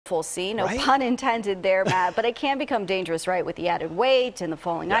hopeful sea. No pun intended there, Matt, but it can become dangerous, right, with the added weight and the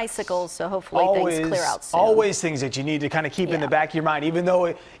falling icicles. So hopefully things clear out soon. Always things that you need to kind of keep in the back of your mind, even though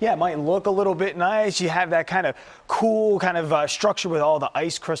it might look a little bit nice. You have that kind of cool kind of structure with all the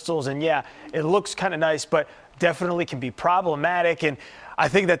ice crystals, and it looks kind of nice, but definitely can be problematic. And I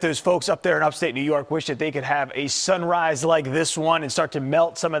think that those folks up there in upstate New York wish that they could have a sunrise like this one and start to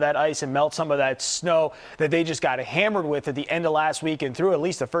melt some of that ice and melt some of that snow that they just got hammered with at the end of last week and through at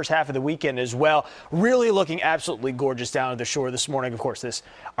least the first half of the weekend as well. Really looking absolutely gorgeous down at the shore this morning. Of course, this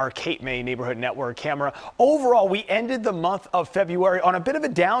our Cape May Neighborhood Network camera. Overall, we ended the month of February on a bit of a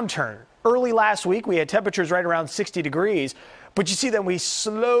downturn. Early last week, we had temperatures right around 60 degrees, but you see that we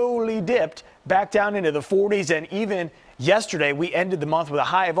slowly dipped back down into the 40s, and even yesterday, we ended the month with a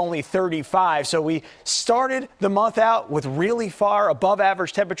high of only 35. So we started the month out with really far above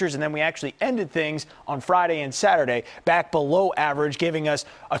average temperatures, and then we actually ended things on Friday and Saturday back below average, giving us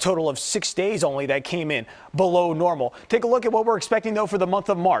a total of 6 days only that came in below normal. Take a look at what we're expecting, though, for the month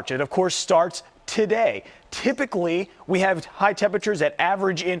of March. It, of course, starts today. Typically, we have high temperatures that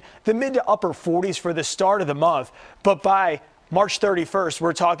average in the mid to upper 40s for the start of the month, but by March 31st,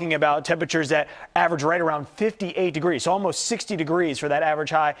 we're talking about temperatures that average right around 58 degrees, so almost 60 degrees for that average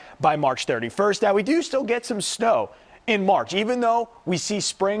high by March 31st. Now, we do still get some snow in March, even though we see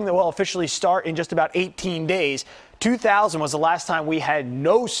spring that will officially start in just about 18 days. 2000 was the last time we had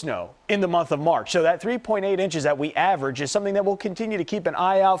no snow in the month of March. So that 3.8 inches that we average is something that we'll continue to keep an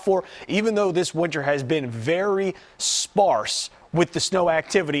eye out for, even though this winter has been very sparse with the snow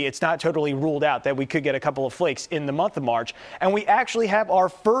activity. It's not totally ruled out that we could get a couple of flakes in the month of March. And we actually have our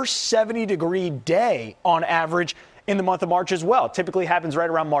first 70-degree day on average in the month of March as well. Typically happens right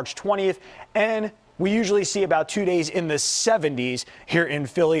around March 20th, and we usually see about 2 days in the 70s here in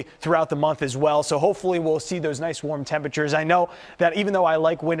Philly throughout the month as well. So hopefully we'll see those nice warm temperatures. I know that even though I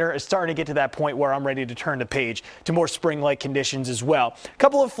like winter, it's starting to get to that point where I'm ready to turn the page to more spring-like conditions as well. A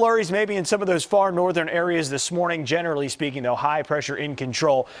couple of flurries maybe in some of those far northern areas this morning. Generally speaking, though, high pressure in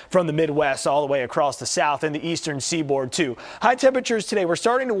control from the Midwest all the way across the south and the eastern seaboard too. High temperatures today. We're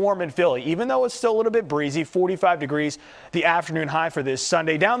starting to warm in Philly, even though it's still a little bit breezy. 45 degrees the afternoon high for this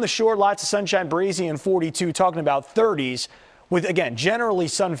Sunday. Down the shore, lots of sunshine, breezy, and 42, talking about 30s with, again, generally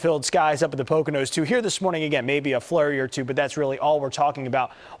sun-filled skies up at the Poconos too. Here this morning, again, maybe a flurry or two, but that's really all we're talking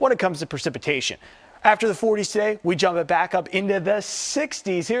about when it comes to precipitation. After the 40s today, we jump it back up into the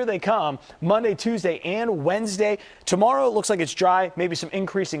 60s. Here they come Monday, Tuesday, and Wednesday. Tomorrow, it looks like it's dry, maybe some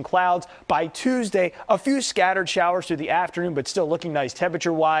increasing clouds. By Tuesday, a few scattered showers through the afternoon, but still looking nice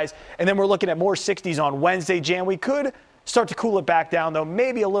temperature-wise. And then we're looking at more 60s on Wednesday. Jan, we could start to cool it back down, though,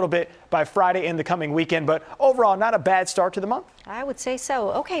 maybe a little bit by Friday and the coming weekend. But overall, not a bad start to the month. I would say so.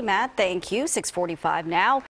 Okay, Matt, thank you. 6:45 now.